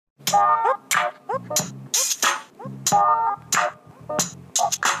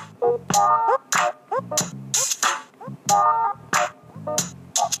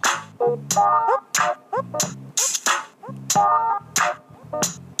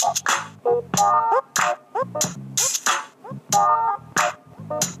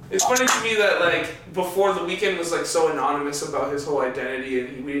It's funny to me that, like, before The Weeknd was, like, so anonymous about his whole identity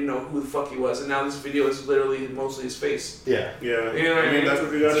and we didn't know who the fuck he was, and now this video is literally mostly his face. Yeah. Yeah. You know what I mean? That's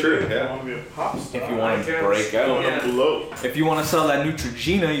what you gotta True, do. yeah. You want to be a pop star. If you want to break You out. want to blow. If you want to sell that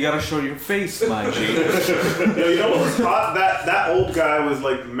Neutrogena, you gotta show your face, my G. Yo, you know what was hot? That old guy was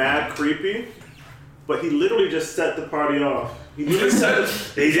like mad creepy, but he literally just set the party off. He just set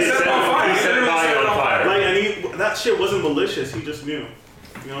He just set the body on fire. like, and that shit wasn't malicious. He just knew.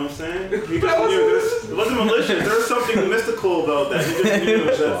 You know what I'm saying? He just knew this. It wasn't malicious. There was something mystical about that. He just knew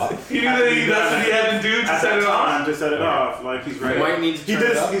that. He knew that that's what he had to do to At set that it off. time, to set it off. Like he's ready. Might need to He turn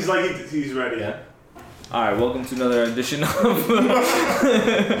did. it up. He's like he's ready. Yeah. Alright, welcome to another edition of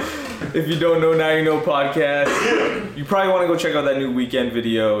If You Don't Know Now You Know podcast. You probably want to go check out that new Weeknd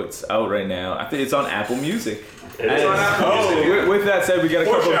video. It's out right now. I think it's on Apple Music. It is. on Apple Music. With that said, we got a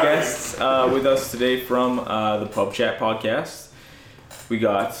couple of Foreshadowing. guests with us today from the Pub Chat podcast. We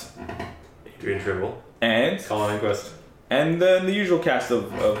got Adrian Trimble. and Colin Inquest. the usual cast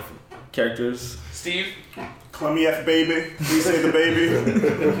of characters. Steve? Clemmy F baby. We say the baby.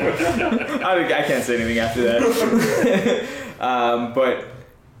 I can't say anything after that. But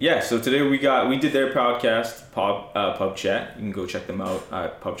yeah, so today we did their podcast, Pub Chat. You can go check them out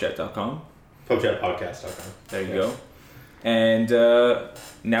at pubchat.com. PubChatPodcast.com. There you go. And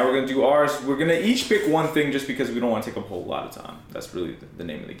now we're gonna do ours. We're gonna each pick one thing just because we don't want to take up a whole lot of time. That's really the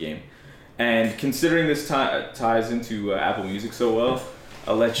name of the game. And considering this ties into Apple Music so well,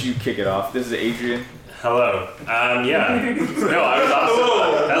 I'll let you kick it off. This is Adrian. Hello. Yeah. No, I was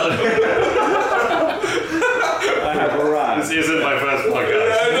awesome. I have arrived. This isn't my first podcast.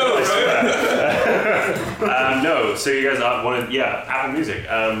 Yeah, I know, right? No, so you guys wanted, Apple Music.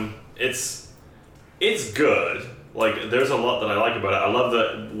 It's good. Like, there's a lot that I like about it. I love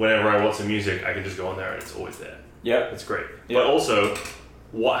that whenever I want some music, I can just go on there and it's always there. Yep. It's great. Yep. But also,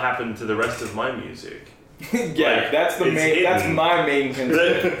 what happened to the rest of my music? Yeah, Like, that's it's hidden. that's my main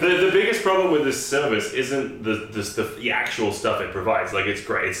concern. The biggest problem with this service isn't the actual stuff it provides. Like, it's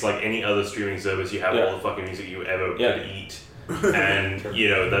great. It's like any other streaming service. You have all the fucking music you ever could eat, and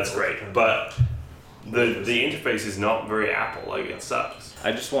that's great. But the interface is not very Apple. Like, it sucks.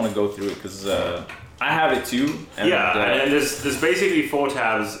 I just want to go through it because I have it too. And, And there's basically 4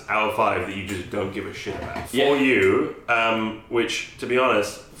 tabs out of 5 that you just don't give a shit about. For Yeah. you, which, to be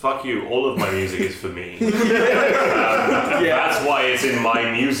honest, fuck you, all of my music is for me. That's why it's in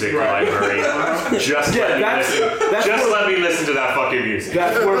my music library. Just let me listen to that fucking music.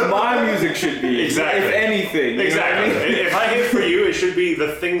 That's where my music should be. Exactly. If anything. Exactly. You know what I mean? If I hit for you, it should be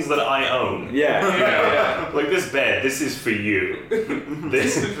the things that I own. Yeah. Like this bed, this is for you.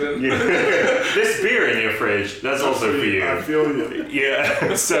 This beer in your fridge, that's also for you. I feel you.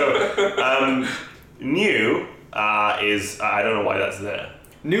 Yeah. So, new is I don't know why that's there.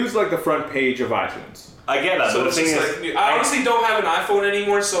 News like the front page of iTunes. I get that, So but the it's thing just is, like, I honestly don't have an iPhone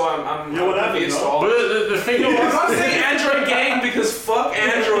anymore, so I'm You know what happened, oblivious to no? all. but the thing I'm is, not saying Android gang because fuck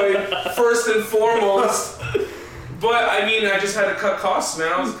Android first and foremost. But I mean, I just had to cut costs,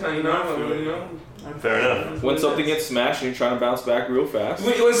 man. I was kind of, fair enough. When something gets smashed and you're trying to bounce back real fast.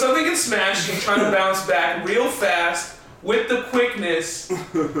 When something gets smashed, you're trying to bounce back real fast with the quickness.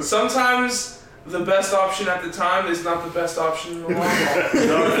 Sometimes the best option at the time is not the best option in the long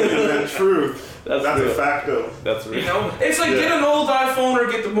haul. Truth. That's That's real. a fact, though. That's real. You know, it's like get an old iPhone or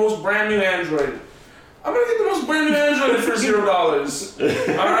get the most brand new Android. I'm gonna get the most brand new Android for $0.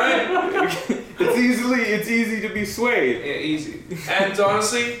 All right, It's easy to be swayed. yeah, easy. And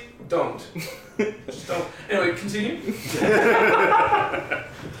honestly, don't. Just don't. Anyway, continue. Just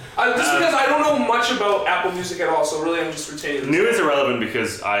because I don't know much about Apple Music at all, so really I'm just retaining this. New is irrelevant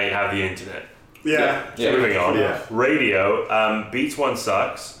because I have the internet. Yeah. Yeah. Moving on. Yeah. Radio, Beats One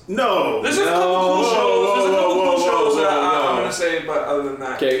sucks. No. There's a couple cool shows. There's a couple cool shows that I'm gonna say, but other than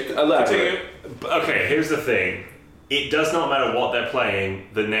that, Okay, elaborate. continue. Okay, here's the thing. It does not matter what they're playing,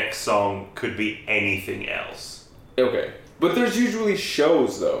 the next song could be anything else. Okay. But there's usually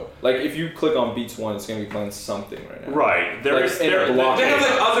shows though. Like if you click on Beats One, it's gonna be playing something right now. Right. Like, in a block. They have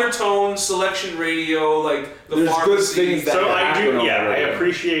like other tones, selection radio, like the There's good pharmacy. things that So I happen do, on yeah, the I radio.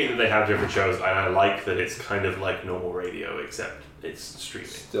 appreciate that they have different shows, and I like that it's kind of like normal radio, except it's streaming.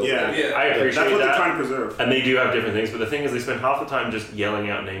 Still Yeah. Yeah. I appreciate That's what they're that. trying to preserve. And they do have different things, but the thing is they spend half the time just yelling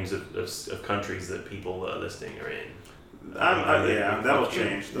out names of countries that people listening are in. Yeah, that'll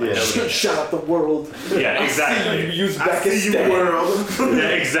change. Yeah. Shut up the world. Yeah, exactly. You use I see you, world. Yeah,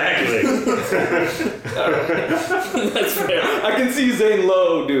 exactly. That's fair. I can see Zane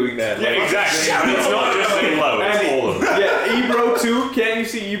Lowe doing that. Yeah, exactly. And it's not just Zane Lowe, it's all of them. Yeah, Ebro too. Can't you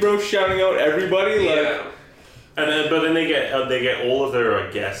see Ebro shouting out everybody? Like, And then they get all of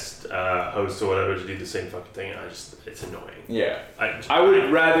their guest hosts or whatever to do the same fucking thing. And it's annoying. yeah. I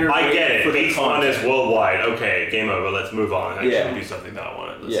would rather. I wait get it. for the Each one content. is worldwide. Okay, game over. Let's move on and actually Yeah. do something that I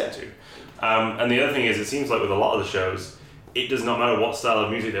want to listen to. And the other thing is, it seems like with a lot of the shows, it does not matter what style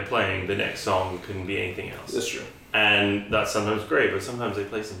of music they're playing. The next song can be anything else. That's true. And that's sometimes great, but sometimes they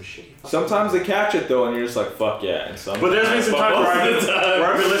play some shitty. Sometimes they catch it though, and you're just like, "Fuck yeah!" And some. But there's been some times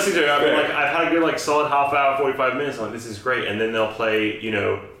where I've been listening to it. Fair. I've had a good solid half hour, 45 minutes. I'm like, this is great, and then they'll play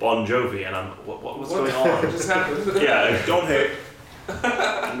Bon Jovi, and I'm what's going on? What just happened? Yeah. Don't hate.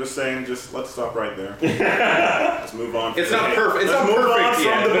 I'm just saying, let's stop right there. Let's move on. It's not perfect. It's Let's not move on perfect from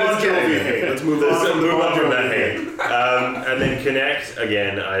yet, the but Bon it's getting Jovi there. hate. Let's move Let's on from the move on Bon from Jovi that hate. hate. And then Connect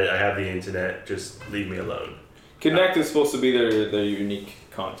again. I have the internet. Just leave me alone. Connect is supposed to be their unique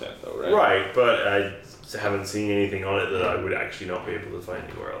content though, right? Right, but I haven't seen anything on it that I would actually not be able to find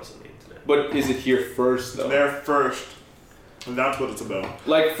anywhere else on the internet. But is it here first though? They're first, and that's what it's about.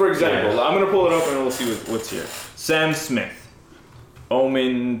 Like for example, Yeah. I'm gonna pull it up and we'll see what's here. Sam Smith,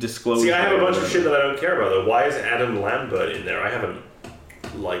 Omen, Disclosure. See, I have a bunch of shit that I don't care about though. Why is Adam Lambert in there? I haven't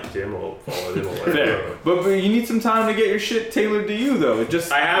liked him or followed him or whatever. Fair. But you need some time to get your shit tailored to you though. It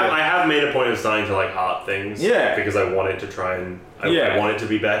just I have made a point of starting to like heart things. Yeah. Because I want it to try and I Yeah. want it to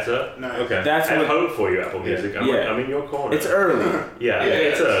be better. Nice. Okay. That's I have what- hope for you, Apple Music. Yeah. I'm in your corner. it's early. Yeah,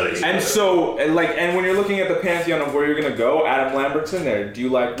 it's early. And so and when you're looking at the pantheon of where you're gonna go, Adam Lambert's in there. Do you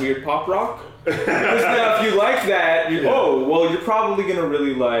like weird pop rock? Because now if you like that, you're probably gonna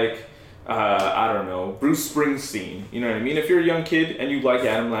really like I don't know, Bruce Springsteen. You know what I mean? If you're a young kid and you like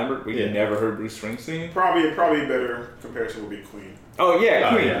Adam Lambert, but you never heard Bruce Springsteen. Probably better comparison would be Queen. Oh yeah,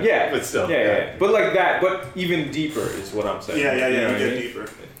 Oh, Queen, yeah. yeah. But still, yeah. yeah. But like that, but even deeper is what I'm saying. Yeah, You know you what I get mean? deeper.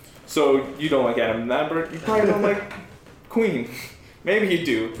 So you don't like Adam Lambert, you probably don't like Queen. Maybe you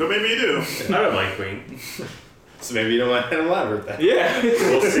do. But maybe you do. I don't mind Queen. So maybe you don't want Adam Lambert then. Yeah.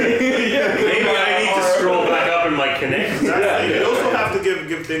 We'll see. Yeah. Maybe I need to scroll back up in my Connect. Exactly. You also have to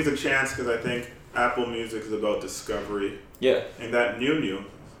give things a chance because I think Apple Music is about discovery Yeah. and that new.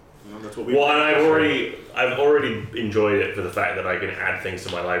 That's what we. Well, and I've already enjoyed it for the fact that I can add things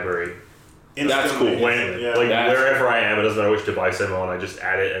to my library. That's cool. When Yeah. That's wherever I am, it doesn't matter which device I'm on. I just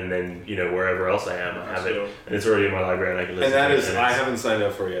add it, and then wherever else I am, I have it, and it's already in my library, and I can listen. And that to it, is, and I it's- haven't signed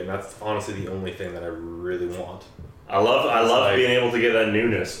up for it yet, and that's honestly the only thing that I really want. I love like- being able to get that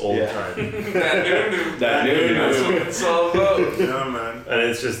newness all the Yeah. time, That new. That's what it's all about. Yeah, man. and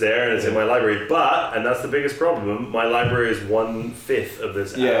it's just there, and it's in my library. But and that's the biggest problem. My library is 1/5 of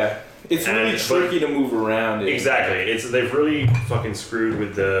this. App. Yeah. It's really And- tricky to move around. Exactly. They've really fucking screwed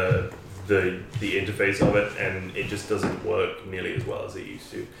with the interface of it, and it just doesn't work nearly as well as it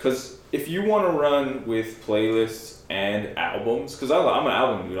used to. Because if you want to run with playlists and albums, because I'm an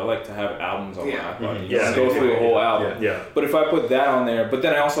album dude, I like to have albums on Yeah. my iPod. Yeah. Just go through the whole album. Yeah. But if I put that on there, but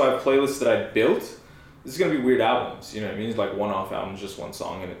then I also have playlists that I built. This is gonna be weird albums, you know what I mean? It's like one-off albums, just one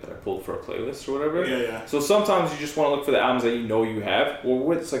song in it that I pulled for a playlist or whatever. Yeah. So sometimes you just want to look for the albums that you know you have.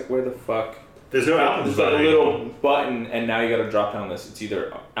 Well, it's like where the fuck? There's no albums. There's like a button little anymore. button, and now you got to drop down this. It's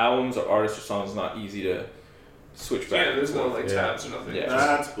either albums or artists or songs. It's not easy to switch back. Yeah, there's no like Yeah. tabs or nothing. Yeah.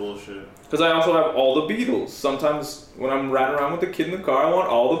 That's bullshit. Because I also have all the Beatles. Sometimes when I'm riding around with the kid in the car, I want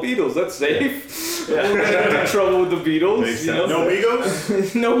all the Beatles. That's safe. I won't get into trouble with the Beatles. Makes You know? No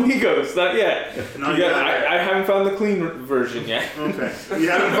Migos? No Migos, not yet. Not You yet. got- I haven't found the clean version yet. Okay. You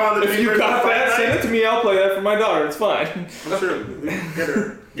haven't found the If you deeper got that, Fortnite? send it to me. I'll play that for my daughter. It's fine. I'm sure. Get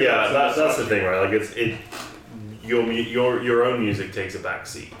her. Yeah, that's the thing, right? Like your own music takes a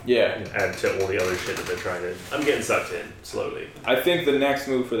backseat, Yeah. and to all the other shit that they're trying to. I'm getting sucked in slowly. I think the next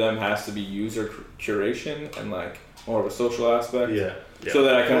move for them has to be user curation and like more of a social aspect. Yeah. So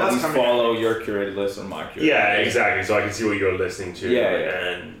that I can Well, at that's least coming follow your curated list or my curated Yeah, list. exactly. So I can see what you're listening to, Yeah, yeah.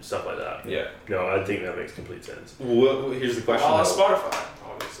 and stuff like that. Yeah. No, I think that makes complete sense. Well, here's the question. All on though. Spotify,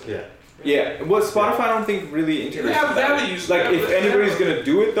 obviously. Yeah. Yeah. Well, Spotify I don't think really integrates. They have that. a use. Like if anybody's gonna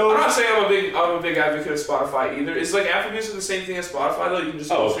do it though. I'm not saying I'm a big advocate of Spotify either. It's like Apple Music the same thing as Spotify though. You can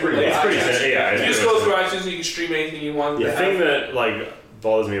just Oh, go it's through pretty- like, it's pretty iTunes. simple, yeah, You it's just pretty go through iTunes and you can stream anything you want. The They thing have- that like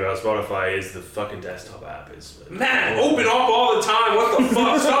bothers me about Spotify is the fucking desktop app. Is Man, open up all the time. What the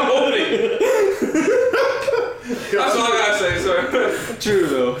fuck? Stop opening. That's all I gotta say, sir. True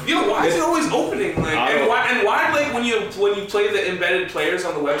though. Yo, why is it always opening? Like, and why like when when you play the embedded players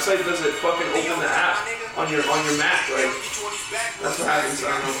on the website, does it fucking open the app on your Mac? Like that's what happens. I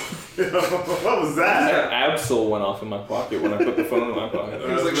don't know. What was that? Absol went off in my pocket when I put the phone in my pocket. He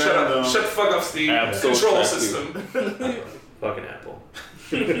was like, shut up, shut the fuck up, Steve. Control Absol system. Fucking Apple.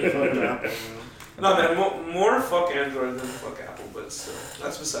 No man, more fuck Android than fuck Apple, but still,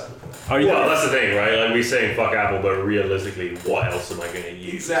 that's beside the point. Well, that's the thing, right? Like we saying fuck Apple, but realistically, what else am I gonna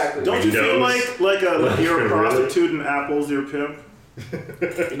use? Exactly. Don't you feel Windows? like you're a Really? prostitute and Apple's your pimp?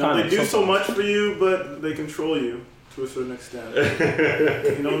 You know, they do so much for you, but they control you to a certain extent.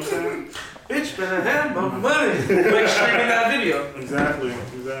 You know what I'm saying? Bitch, man, I have my money. Like streaming that video. Exactly. You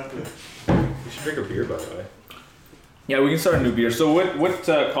should drink a beer, by the way. Yeah, we can start a new beer. So what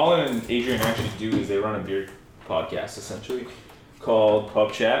Colin and Adrian actually do is they run a beer podcast essentially called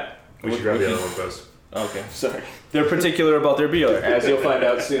Pub Chat. We should grab the other one first. Okay, sorry. They're particular about their beer, as you'll find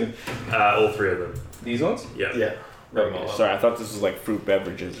out soon. All three of them. These ones? Yeah. Yeah. Okay, sorry, I thought this was like fruit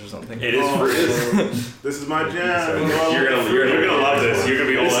beverages or something. It is fruit. This is my jam. You're gonna love this. You're gonna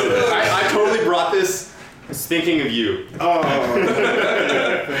be all over this. I totally brought this thinking of you. Oh.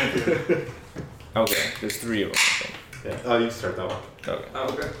 Okay, there's 3 of them, I think. Yeah. Oh, you can start that one. Okay. Oh,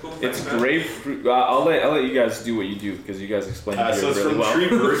 okay, cool. It's Thanks, man. grapefruit. I'll let you guys do what you do because you guys explain the beer So it's really from well.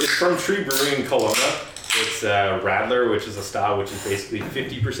 It's from Tree Brewing in Kelowna. It's Radler, which is a style which is basically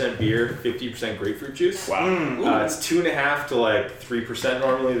 50% beer, 50% grapefruit juice. Wow. It's 2.5 to like 3%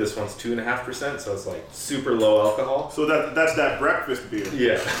 normally. This one's 2.5%, so it's like super low alcohol. So that's that breakfast beer.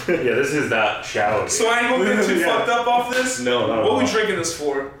 Yeah. Yeah, this is that shower. So I ain't gonna get too Yeah. fucked up off this? No, not at What all. we drinking this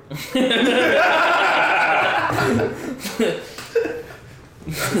for?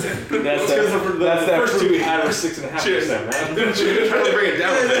 That's That's that. the That's that first fruit. 2 we had were 6.5%, man. You're trying to bring it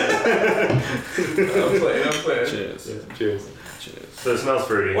down a bit. I'm playing. Cheers. Yeah, cheers. Cheers. So it smells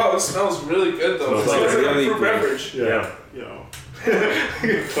fruity. Wow, it smells really good though. It Smells smells like really a fruit good. beverage. Yeah. Yo.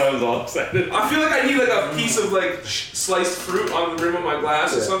 Clown's all excited. I feel like I need like a piece of like sliced fruit on the rim of my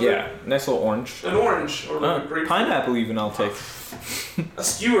glass or something. Yeah, nice little orange. An orange or like a grapefruit. Pineapple even I'll take. A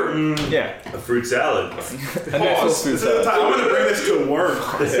skewer. Yeah, A fruit salad. a nice little Pause. fruit This is the salad. time I'm gonna bring this to work.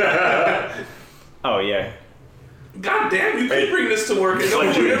 Oh yeah. God damn, you could bring this to work and no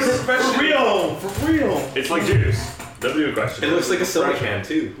like one would juice. ever question it. For real. It's like juice. That'd be a question. It looks like a soda can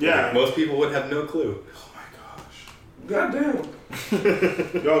too. Yeah. Like, most people would have no clue. God damn. Y'all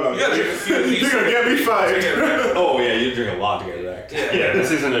You gotta drink a few of these. You're gonna get me fired. Oh yeah, you drink a lot to get wrecked. Yeah, this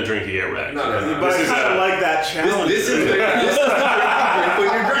isn't a drink to get wrecked. No. But This I is kind of like that challenge. This is the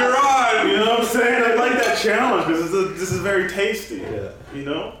You're on. You know what I'm saying? I like that challenge because this is very tasty. Yeah. You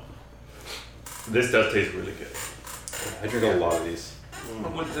know? This does taste really good. I drink a lot of these.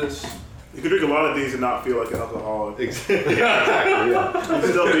 I'm with this. You can drink a lot of these and not feel like an alcoholic. Exactly. Yeah. You can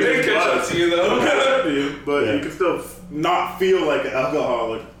still be They catch up to you though. but you can still not feel like an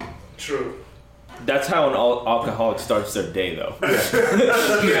alcoholic. True. That's how an alcoholic starts their day though.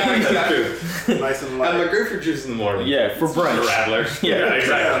 Yeah, exactly. Nice and Have my light. grapefruit juice in the morning. Yeah, for brunch. Radler. Yeah.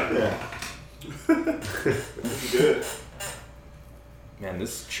 exactly. Yeah. It's good. Man,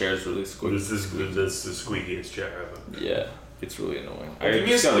 this chair is really squeaky. This is good. This is the squeakiest chair ever. Yeah, it's really annoying. Give me a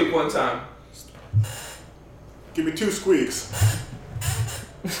just gotta- squeak one time. Give me 2 squeaks.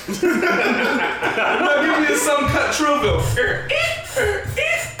 I'm not giving you some cut Truville.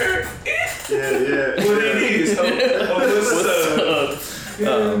 Yeah. What do you need?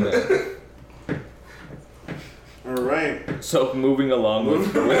 All right. So moving along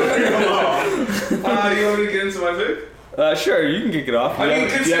with. You want me to get into my pick? Sure, you can kick it off. I mean, Do you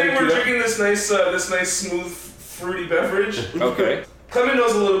have considering it we're queued up? drinking this nice smooth fruity beverage. Okay. Clement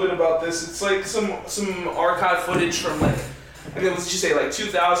knows a little bit about this. It's like some archive footage from like, I think what did you say, like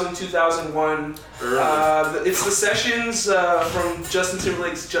 2000, 2001. It's the sessions from Justin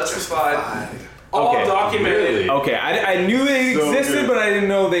Timberlake's Justified. All Okay. documented. Really? Okay, I knew they So existed, good. but I didn't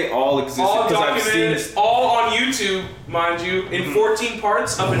know they all existed All because I've documented, seen. all on YouTube, mind you, in 14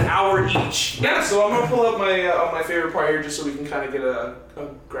 parts of an hour each. Yeah, so I'm gonna pull up my favorite part here just so we can kind of get a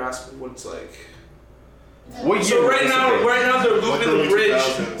grasp of what it's like. What So year right was now they're Like looping early the bridge.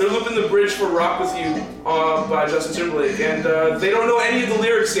 2000s. They're looping the bridge for "Rock with You" by Justin Timberlake, and they don't know any of the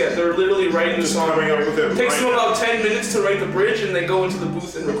lyrics yet. They're literally writing the Just song. coming up with it It takes right them now. about 10 minutes to write the bridge, and they go into the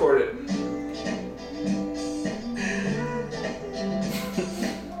booth and record it.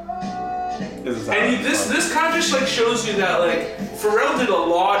 And this kind of just like shows you that like Pharrell did a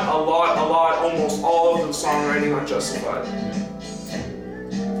lot, almost all of the songwriting on Justified.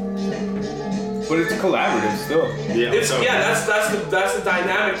 But it's collaborative still. Yeah. That's the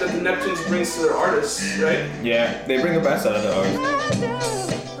dynamic that the Neptunes brings to their artists, right? Yeah, they bring the best out of the artist.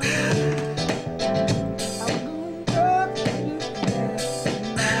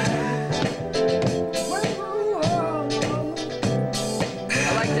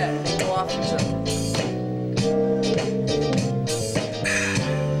 that and they go off each other.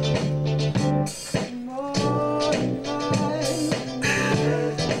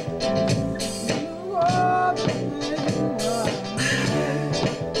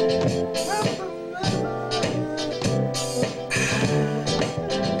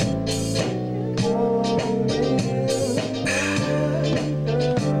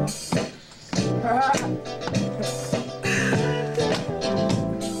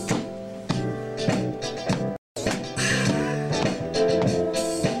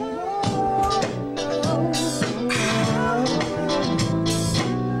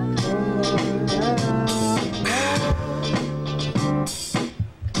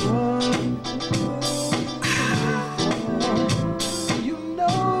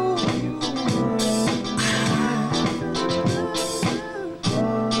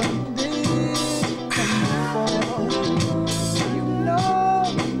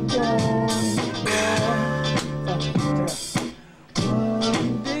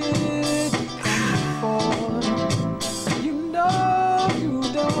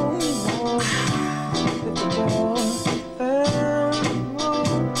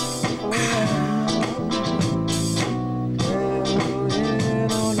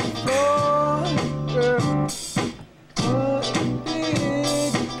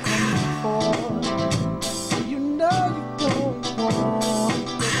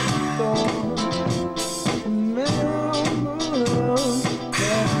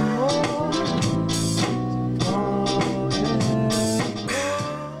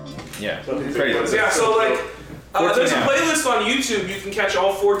 Yeah, so like, there's a playlist on YouTube. You can catch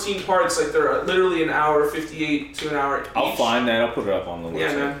all 14 parts. Like they're literally an hour 58 to an hour each. I'll find that. I'll put it up on the website.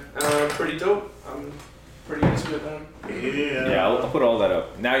 Yeah, man. Pretty dope. I'm pretty into it, man. Yeah, I'll put all that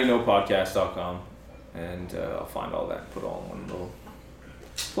up. Now you know podcast.com, and I'll find all that and put it all in one little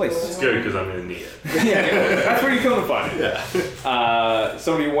place. It's good because I'm gonna need it. Yeah, that's where you come to find it. Yeah.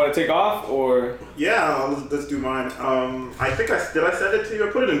 Somebody want to take off or? Yeah, let's do mine. I think did I send it to you?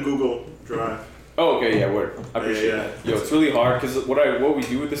 I put it in Google Drive. Oh, okay, yeah, word. I appreciate it. Yo, it's really hard because what we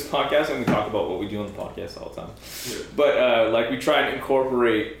do with this podcast, and we talk about what we do on the podcast all the time. Yeah. But like we try and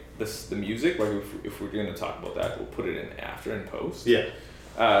incorporate the music. Like if we're going to talk about that, we'll put it in after and post. Yeah.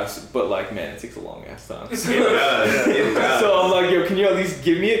 But like, man, it takes a long ass time. So I'm like, yo, can you at least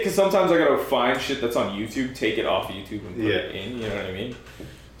give me it? Because sometimes I gotta find shit that's on YouTube, take it off YouTube and put it in. You know what I mean?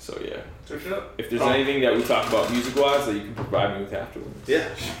 So yeah. If there's anything that we talk about music-wise that you can provide me with afterwards. Yeah,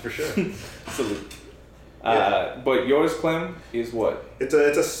 for sure. Salute. But yours, Clem, is what? It's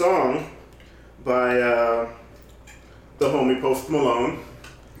a song by the homie Post Malone.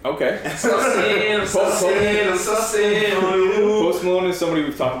 Okay. Post Malone is somebody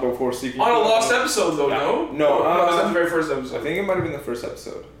we've talked about before. Steve, on a lost episode, though, no? No, was that the very first episode? I think it might have been the first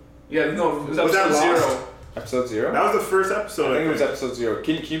episode. Yeah, no, it was that episode 0. Episode 0? That was the first episode. I think it was episode 0.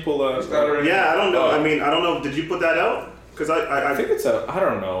 Can you pull that? Yeah, I don't know. I mean, I don't know. Did you put that out? Because I think it's I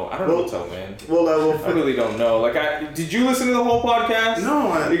don't know. I don't know what's up, man. Well, I really don't know. Like, did you listen to the whole podcast?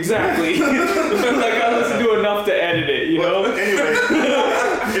 No. Exactly. Like, I listened to enough to edit it, you know? Anyway,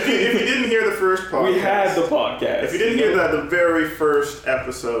 if you didn't hear the first podcast. We had the podcast. If you didn't hear the very first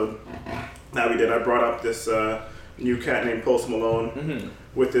episode that we did, I brought up this new cat named Post Malone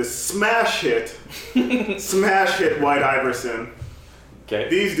with this smash hit White Iverson. Okay.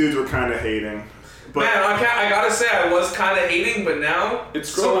 These dudes were kind of hating. But man, I gotta say, I was kind of hating, but now it's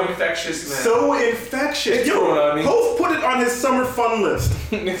so infectious, man. So infectious. It's growing on me. Post put it on his summer fun list.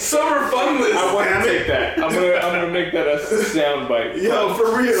 Summer fun list. I want to take that. I'm gonna make that a sound bite. Yo,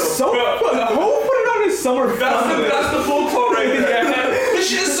 for real. Who put it on his summer fun list? That's the full quote right there. This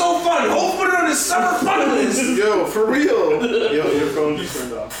shit is so fun. Who put it on his summer fun list? Yo, for real. Yo, your phone just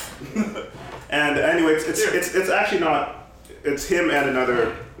turned off. And anyway, it's actually not. It's him and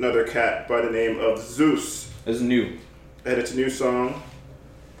another cat by the name of Zeus. It's new. And it's a new song.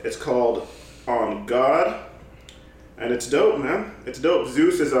 It's called On God. And it's dope, man. It's dope.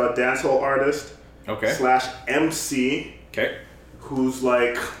 Zeus is a dancehall artist. Okay. / MC. Okay. Who's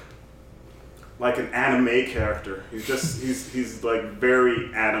like an anime character. He's like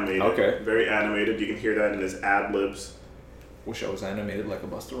very animated. Okay. Very animated. You can hear that in his ad libs. Wish I was animated like a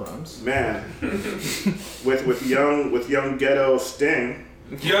Busta Rhymes. Man, with young ghetto Sting.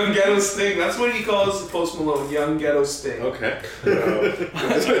 Young ghetto Sting. That's what he calls Post Malone. Young ghetto Sting. Okay. I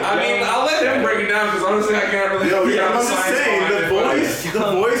mean, I'll let him break it down because honestly, I can't really. I'm just saying the voice.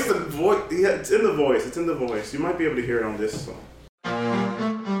 Yeah, it's in the voice. It's in the voice. You might be able to hear it on this song.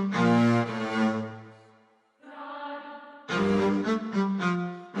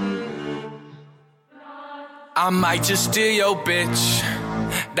 I might just steal your bitch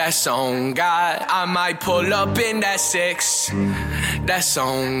That's on God. I might pull up in that 6. That's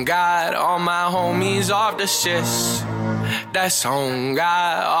on God. All my homies off the shits. That's on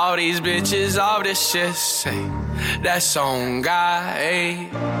God. All these bitches off the shits. Hey, that's on God. Hey,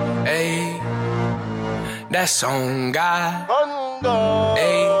 hey. That's on God.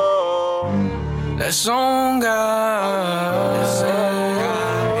 Hey, that's on God. That's on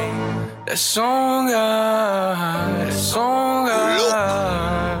God. Hey, that's on God. That's on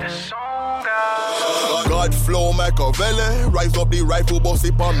God. That's on God. God flow Machiavelli, rise up the rifle, boss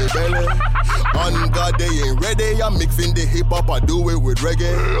it on me belly. On God, they ain't ready. I'm mixing the hip hop, I do it with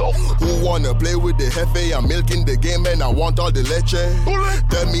reggae. Who wanna play with the hefe? I'm milking the game and I want all the leche.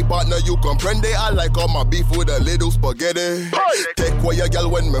 Tell me, partner, you comprende? I like all my beef with a little spaghetti. Take away a girl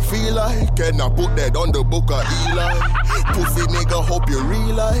when me feel like. Can I put that on the book of Eli? Pussy nigga, hope you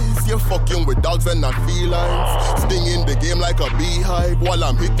realize you're fucking with dogs and not felines. Stinging the game like a beehive while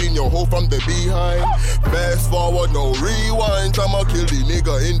I'm hitting your hoe from the behind. Fast forward, no rewind. I'ma kill the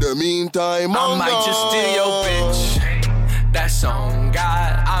nigga in the meantime. I might just steal your bitch. That's on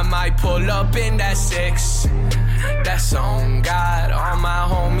God. I might pull up in that 6. That's on God. All my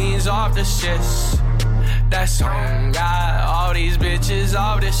homies off the shits. That's on God. All these bitches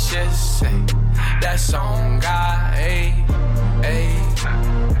off the shits. Hey, that's on God. Hey, hey.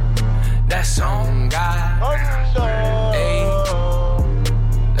 That's on God. Hey,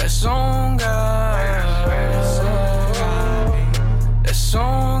 that's on God. That's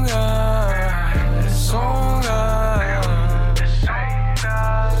on God. That's on God. That's on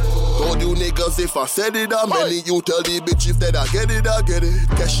God. Told you niggas if I said it, I'm many. You tell the bitches that I get it, I get it.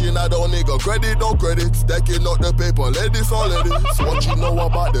 Cashing out on nigga credit, no credit. Stacking up the paper, let this all let it. What you know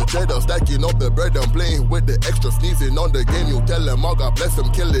about the cheddar? Stacking up the bread and playing with the extra sneezing on the game. You tell them, oh God bless him,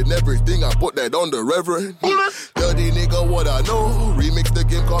 killing everything. I put that on the reverend. Tell the nigga what I know. Remix the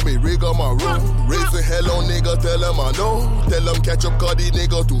game, call me Rigger my room. Raising hell on nigga, tell them I know. Tell them catch up, cause the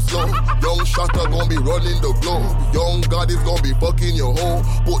nigga too slow. Young Shatta gon' be running the globe. Young God is gon' be fucking your hoe.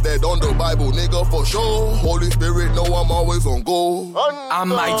 Put that on the Bible, nigga, for sure. Holy Spirit, know I'm always on go. I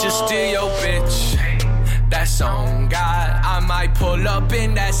might just steal your bitch. That's on God. I might pull up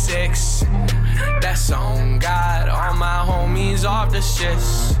in that 6. That's on God. All my homies off the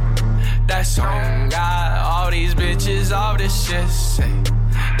shits. That's on God. All these bitches off the shits. Hey,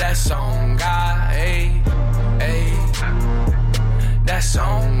 that's on God. Hey, hey. That's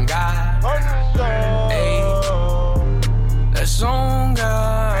on God. Hey, that's on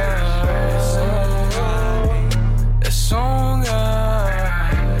God. That's on God. That's on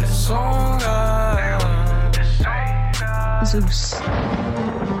God. That's on God. Zeus.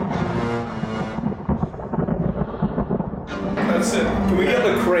 That's it. Can we get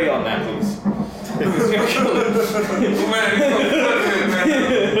Lecrae on that, please?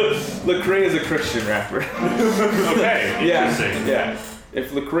 Lecrae is a Christian rapper. Okay, interesting. Yeah.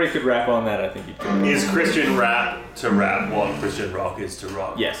 If Lecrae could rap on that, I think he could. Is Christian rap to rap what Christian rock is to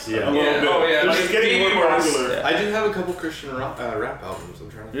rock? Yes. Yeah. A little bit. Oh, yeah. It's just getting more popular. Yeah. I do have a couple Christian rap albums. I'm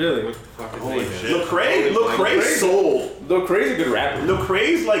trying to Really? think what the fuck his Holy name is. shit. Lecrae's soul. Lecrae's a good rapper.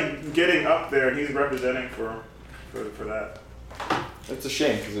 Lecrae's like getting up there, and he's representing for that. It's a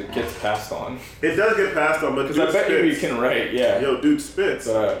shame because it gets passed on. It does get passed on, but Because I dude bet you spits. can write, yeah. Yo, dude spits.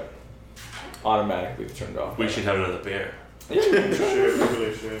 But automatically turned off. We should have another beer. We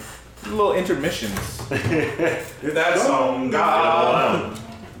really should. Little intermissions. That's on God.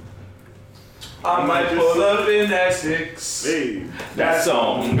 I might pull up in that 6. Hey, That's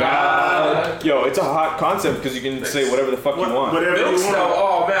on God. Yo, it's a hot concept because you can say whatever the fuck you want. whatever Milk you snow. want.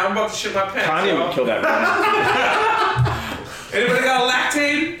 Oh man, I'm about to shit my pants. Kanye yo. would kill that rhyme. Anybody got a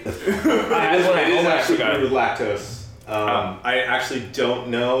lactate? It is actually got with lactose. I actually don't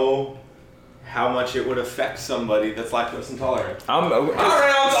know how much it would affect somebody that's lactose intolerant. All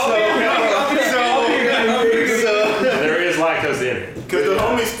right, I'll be There is lactose in it. Because the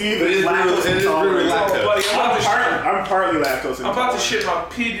homie Steve is brewed lactose with intolerant. lactose. I'm partly lactose intolerant. I'm about to shit my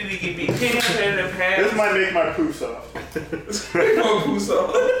PDD pants. This might make my poo soft.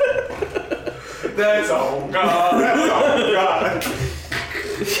 That's on God. Oh God.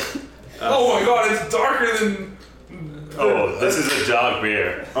 Oh my God, it's darker than. Oh, this is a dark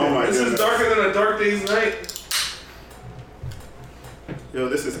beer. Oh my This goodness. is darker than a dark day's night. Yo,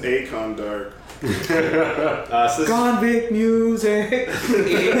 this is Akon dark. So this Convict music.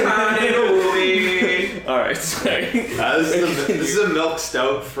 Alright, sorry. this is a milk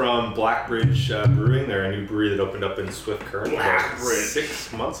stout from Blackbridge Brewing. They're a new brewery that opened up in Swift Current about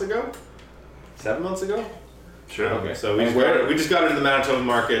 6 months ago? 7 months ago? Sure. Okay, so we And just got it in the Manitoba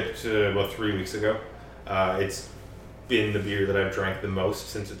market about 3 weeks ago. It's been the beer that I've drank the most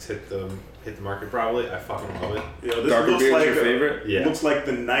since it's hit the market. Probably, I fucking love it. Yo, this Darker looks beer like is your favorite? Yeah. Looks like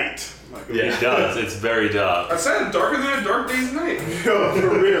the night. Like a It does. It's very dark. I said darker than a dark day's night. Yo,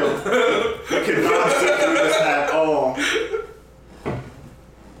 for real. You cannot sit through this at all.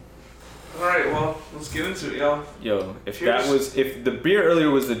 Alright, well, let's get into it, y'all. Yo, if Cheers. if the beer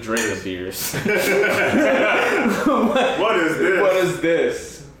earlier was the drink of beers, What is this? what is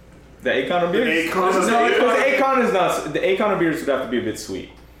this? The Akon of beers? The Akon of No, beers? because Akon is not. The Akon of beers would have to be a bit sweet.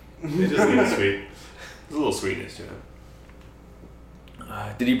 It just needs sweet. There's a little sweetness to it.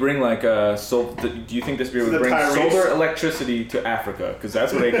 Did he bring like do you think this beer would The bring Tyrese? solar electricity to Africa? Because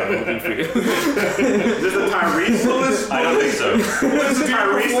that's what Akon would do for you. Is this a Tyrese? I don't think so. This is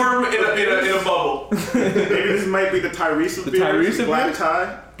Tyrese? form in a bubble. Maybe this might be the Tyrese of beers. Tyrese of Black beers?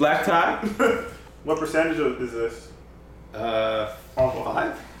 tie. Black tie? What percentage is this? 5.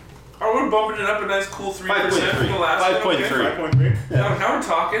 Oh, we're bumping it up a nice cool 3% from the last one. 5.3. 5.3? Now we're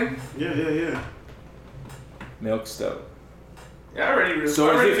talking. Yeah. Milk stout. Yeah, I already So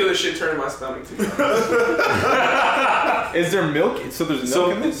I already is it- feel this shit turn in my stomach too. Is there milk? So there's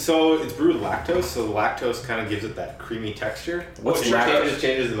milk in this? So it's brewed with lactose, so the lactose kind of gives it that creamy texture. What's Which lactose?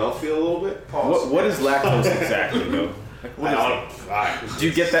 changes the mouthfeel a little bit. What is lactose exactly, though? Like, what is it? Do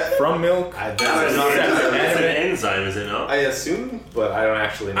you get that from milk? It's an enzyme, is it not? I assume, but I don't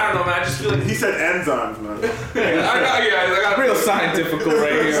actually know. I don't know, man. I just feel like He said enzymes, man. I got Real scientific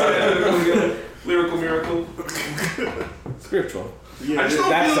right here. lyrical miracle. Spiritual. I Yeah, just don't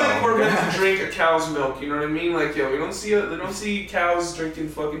That feel like sound. we're meant to drink a cow's milk. You know what I mean? Like, yo, we don't see cows drinking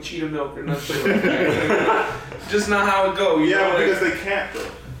fucking cheetah milk or nothing like that. Just not how it go. You know? Like, because they can't though.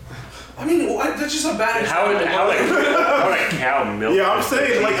 I mean, what? That's just a bad How would cow milk? Yeah, I'm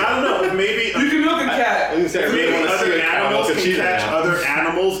saying, like, I don't know, maybe You can milk a cat. maybe other animals can catch other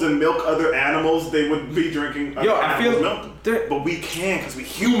animals and milk other animals. They would be drinking other Yo, I animals' feel- milk. But we can because we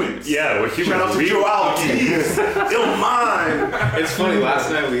humans. Yeah, we're humans. Shout out to Joe Alves. Ill mind. It's funny,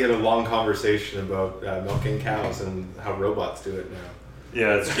 last night we had a long conversation about milking cows and how robots do it now.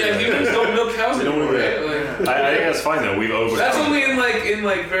 Yeah, it's true. Yeah, humans don't milk cows anymore, right? Like, I think that's fine though. We've overcome. that's only in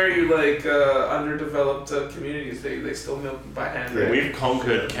very underdeveloped communities. They still milk by hand. Right? We've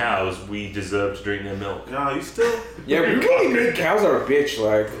conquered cows. We deserve to drink their milk. Nah, you still. Yeah, we really made cows are a bitch.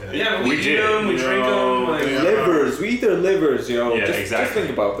 Like Yeah, we We eat did. them, we drink them. Like, Yeah. livers, we eat their livers, yo. Yeah, just exactly.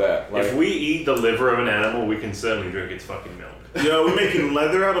 think about that. Like, If we eat the liver of an animal, we can certainly drink its fucking milk. Yo, we're making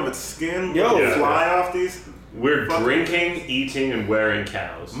leather out of its skin. Yo. Let it Yeah. fly off these. We're Fucking- drinking, eating, and wearing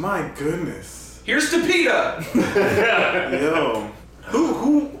cows. My goodness. here's to PETA. Yo.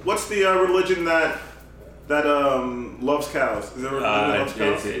 What's the religion that loves cows? Is there a religion that loves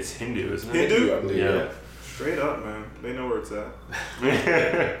cows? It's Hindu, isn't it? Hindu? I believe, Yeah. Straight up, man. They know where it's at.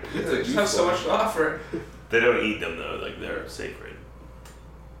 They just have so much to offer. They don't eat them though, like they're sacred.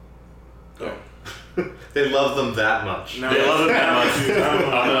 They love them that much. Now, They love it that much.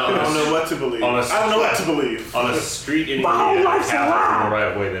 I don't know what to believe. on a- I don't know what to believe. On a street in India, a cow has more right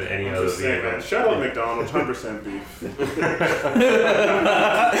of way than any other Just saying, man. vehicle. Shout out McDonald's, 100% beef. we're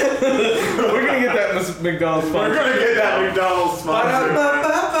gonna get that McDonald's We're sponsor. gonna get that McDonald's sponsor.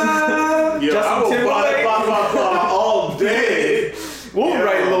 Yo, Justin I will buy Timberlake. all day. We'll Yeah.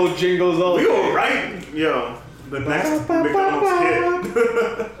 write little jingles all We day. will write, yo, the next McDonald's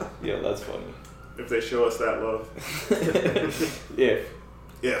hit. Yeah, that's funny. If they show us that love.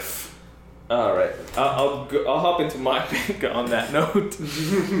 If. All right, I'll hop into my pick on that note.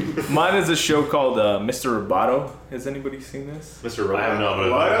 Mine is a show called Mr. Roboto. Has anybody seen this? Mr. I have Robot. not,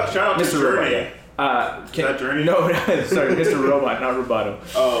 but What up? Shout out to Mr. Journey. Robot. Is that Journey? No, sorry, Mr. Robot, not Roboto.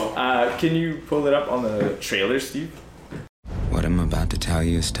 Oh. Can you pull it up on the trailer, Steve? What I'm about to tell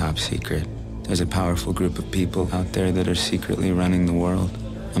you is top secret. There's a powerful group of people out there that are secretly running the world.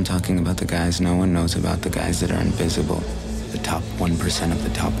 I'm talking about the guys no one knows about, the guys that are invisible. The top 1% of the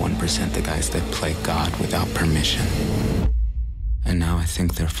top 1%, the guys that play God without permission. And now I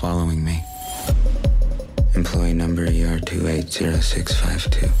think they're following me. Employee number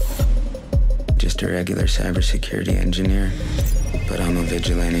ER280652. Just a regular cybersecurity engineer, but I'm a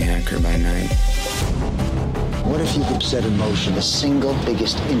vigilante hacker by night. What if you could set in motion the single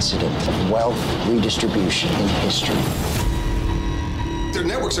biggest incident of wealth redistribution in history? Their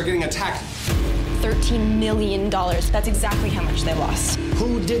networks are getting attacked. $13 million. That's exactly how much they lost.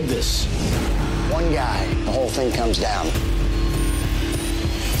 Who did this? One guy. The whole thing comes down.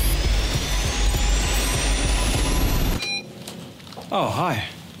 Oh, hi.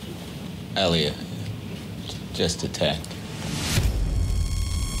 Elliot, just attacked.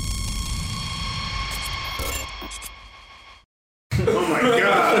 Oh my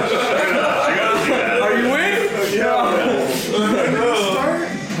gosh. Are you in? Yeah,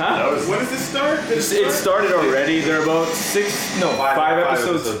 When does this start? It started already. They're about five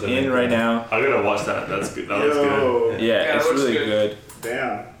episodes in right now. I'm gonna watch that. That's good. That looks good. Yeah, it's really good.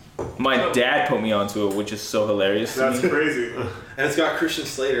 Damn. My dad put me onto it, which is so hilarious. That's crazy. And it's got Christian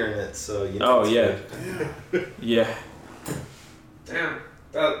Slater in it, so you know. Oh yeah. Yeah. Damn.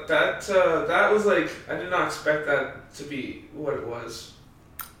 That was like, I did not expect that to be what it was.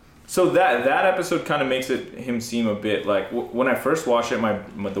 So that episode kind of makes him seem a bit like, when I first watched it,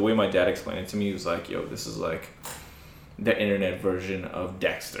 the way my dad explained it to me, he was like, yo, this is like the internet version of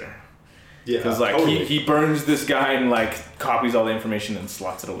Dexter. Yeah. Because like he burns this guy and like copies all the information and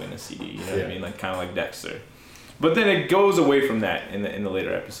slots it away in a CD. You know what I mean? Like kind of like Dexter. But then it goes away from that in the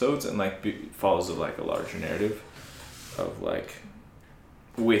later episodes and like follows like a larger narrative of like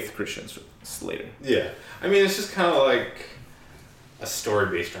with Christian Slater. Yeah. I mean, it's just kind of like a story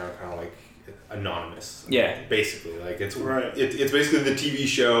based around kind of like Anonymous. Yeah. Basically, like it's it's basically the TV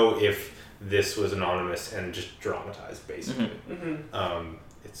show if this was Anonymous and just dramatized, basically. Mm-hmm.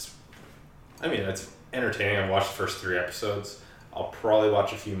 It's entertaining. I've watched the first 3 episodes. I'll probably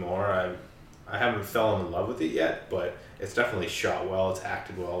watch a few more. I haven't fallen in love with it yet, but it's definitely shot well. It's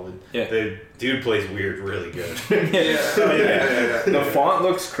acted well. The dude plays weird really good. The font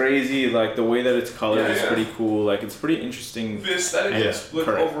looks crazy. Like the way that it's colored is pretty cool. Like it's pretty interesting. The aesthetic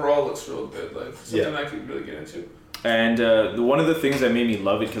overall looks real good. Like something I could really get into. And one of the things that made me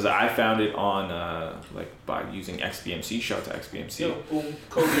love it, because I found it on by using XBMC. Shout out to XBMC. Yo, boom,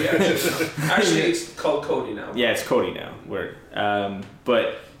 Kodi. Actually, it's called Kodi now. Yeah, it's Kodi now. Word.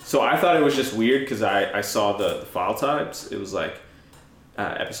 But so I thought it was just weird because I saw the file types. It was like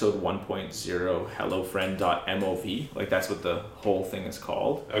episode 1.0 hellofriend.mov. Like that's what the whole thing is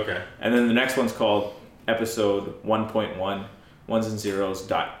called. Okay. And then the next one's called episode 1.1 ones and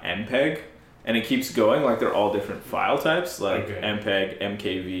zeros.mpeg. And it keeps going, like they're all different file types, like MPEG,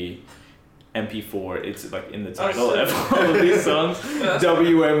 MKV, MP4. It's like in the title of all of these songs,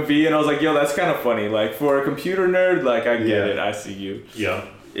 WMV, and I was like, yo, that's kind of funny. Like for a computer nerd, like I get it, I see you. Yeah,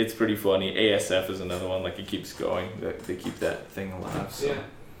 it's pretty funny. ASF is another one, like it keeps going. They keep that thing alive. So. Yeah,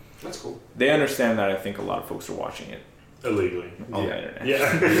 that's cool. They understand that. I think a lot of folks are watching it illegally on the internet.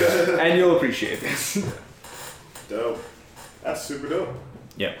 Yeah, and you'll appreciate this. Dope. That's super dope.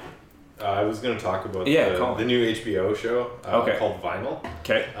 Yeah. I was going to talk about the new HBO show called Vinyl.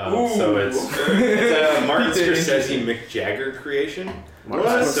 Okay. So it's a Martin Scorsese, Mick Jagger creation.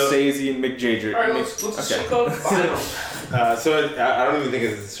 Scorsese and Mick Jagger. All right, let's look up Vinyl. So I don't even think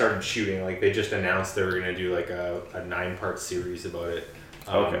it started shooting. Like they just announced they were going to do like a 9-part series about it.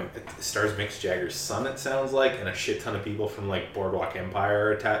 It stars Mick Jagger's son, it sounds like, and a shit ton of people from like Boardwalk Empire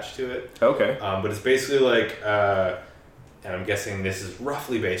are attached to it. Okay. But it's basically like... and I'm guessing this is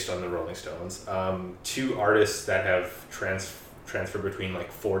roughly based on the Rolling Stones. 2 artists that have transferred between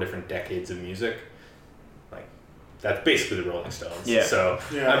like 4 different decades of music. Like that's basically the Rolling Stones. Yeah. So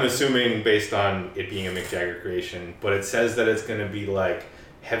I'm assuming based on it being a Mick Jagger creation, but it says that it's going to be like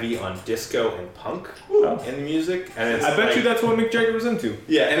heavy on disco and punk in the music. And it's I bet you that's what Mick Jagger was into.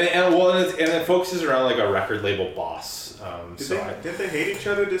 Yeah, and it focuses around like a record label boss. Did they hate each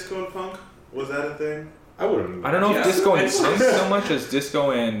other, disco and punk? Was that a thing? I wouldn't. I don't know if disco and punk so much as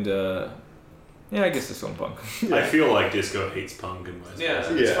disco and I guess disco and punk. I feel like disco hates punk and vice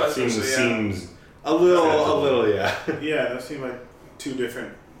versa. Seems a little, yeah. Yeah, that seemed like 2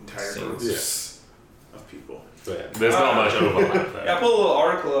 different entire groups of people. But there's not much overlap there. I put a little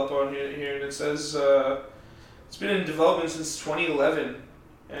article up on here and it says it's been in development since 2011.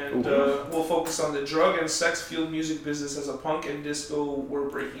 And we'll focus on the drug and sex-fueled music business as a punk and disco were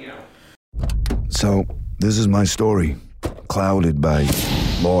breaking out. So, this is my story, clouded by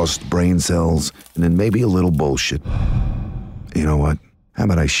lost brain cells and then maybe a little bullshit. You know what? How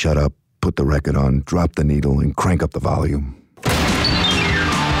about I shut up, put the record on, drop the needle, and crank up the volume?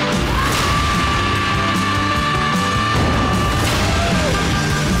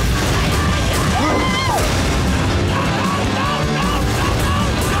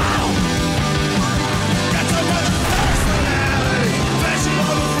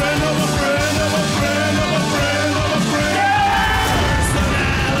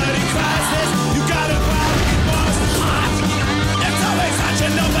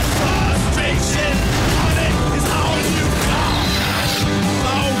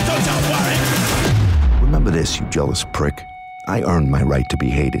 You jealous prick. I earned my right to be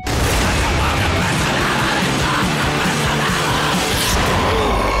hated.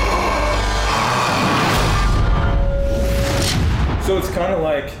 So it's kind of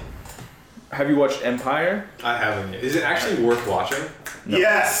like, have you watched Empire? I haven't yet. Is it actually worth watching? No.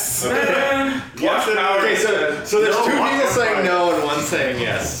 Yes. Man. Yes. Okay, so there's two people saying no and one saying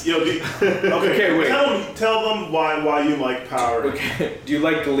yes. Yo, okay, wait. Tell them why you like Power. Okay. Do you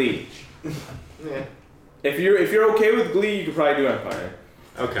like Glee? Yeah. If you're okay with Glee, you could probably do Empire.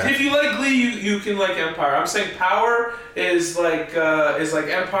 Okay. If you like Glee, you can like Empire. I'm saying Power is like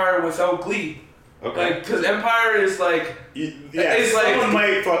Empire without Glee. Okay. Like, because Empire is like it's like someone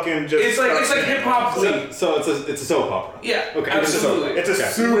might fucking just. It's like hip hop Glee. So it's a soap opera. Yeah. Okay. Absolutely. It's a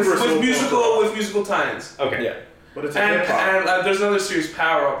super with musical tie-ins. Okay. Yeah. But it's a And hip hop. there's another series,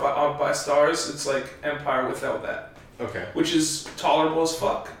 Power, up by Stars. It's like Empire without that. Okay. Which is tolerable as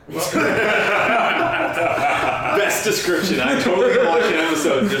fuck. Best description. I totally can watch an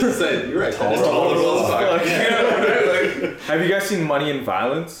episode just to say you're right. Tolerable as fuck. Have you guys seen Money and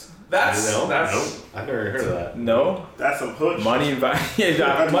Violence? That's I've never heard of that. No. That's some push. Money and Violence.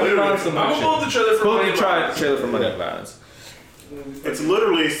 Yeah, Money and Violence. I'm gonna pull up the trailer for Money and Violence. Trailer for Money and Violence. It's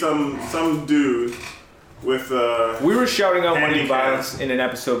literally some dude with We were shouting out Money and handicap. Violence in an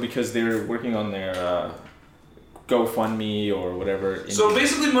episode because they were working on their GoFundMe or whatever. So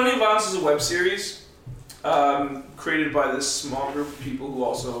basically, Money and Violence is a web series created by this small group of people who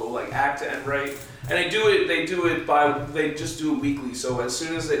also like act and write, and they just do it weekly. So as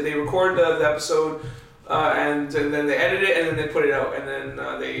soon as they record the episode, and then they edit it, and then they put it out, and then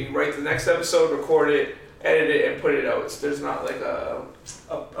they write the next episode, record it, edit it, and put it out. There's not like a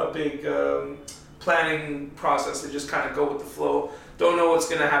big planning process. They just kind of go with the flow. Don't know what's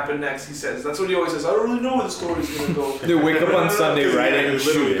gonna happen next. He says that's what he always says. I don't really know where the story's gonna go. They wake up on Sunday, write it, and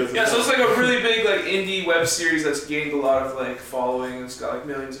shoot it. Yeah, so it's like a really big like indie web series that's gained a lot of like following. It's got like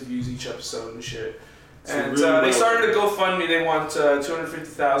millions of views each episode and shit. And they started a GoFundMe. They want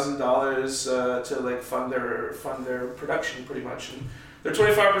 $250,000 to like fund their production pretty much. And they're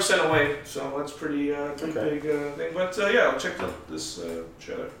 25% away, so that's pretty big thing. But yeah, I'll check out this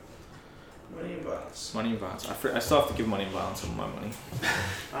trailer. Money and Violence. Money and Violence. I still have to give Money and Violence some of my money.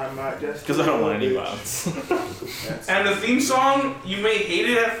 I might just. Because I don't want any violence. And the theme song, you may hate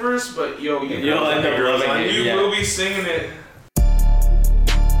it at first, but you'll end up loving it. You will be singing it.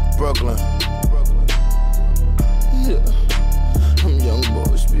 Brooklyn. Yeah. Them young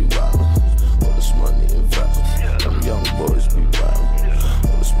boys be wildin'. All this money and violence. Them young boys be wildin'.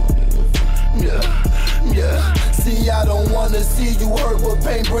 All this money and violence. Yeah. See, I don't wanna see you hurt, but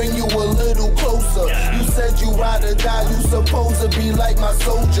pain bring you a little closer. You said you ride or die, you supposed to be like my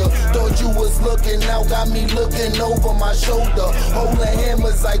soldier. Thought you was looking, now got me looking over my shoulder. Holding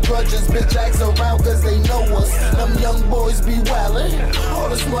hammers like grudges, bitch acts around cause they know us. Them young boys be wildin', all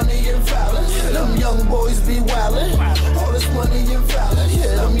this money and violence. Them young boys be wildin', all this money and violence.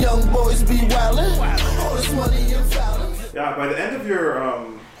 Yeah, them young boys be wildin', all this money and violence. Yeah, by the end of your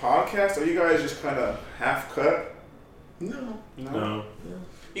podcast, are you guys just kind of half cut? No.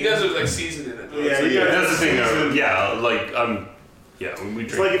 You guys are like seasoned in it. Yeah, that's the thing. We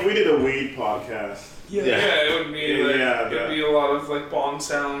It's drink. like if we did a weed podcast. Yeah, it would be like, Yeah, it'd be a lot of like bong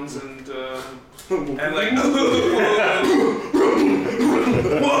sounds and like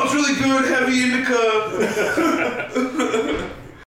wow, it's really good, heavy indica.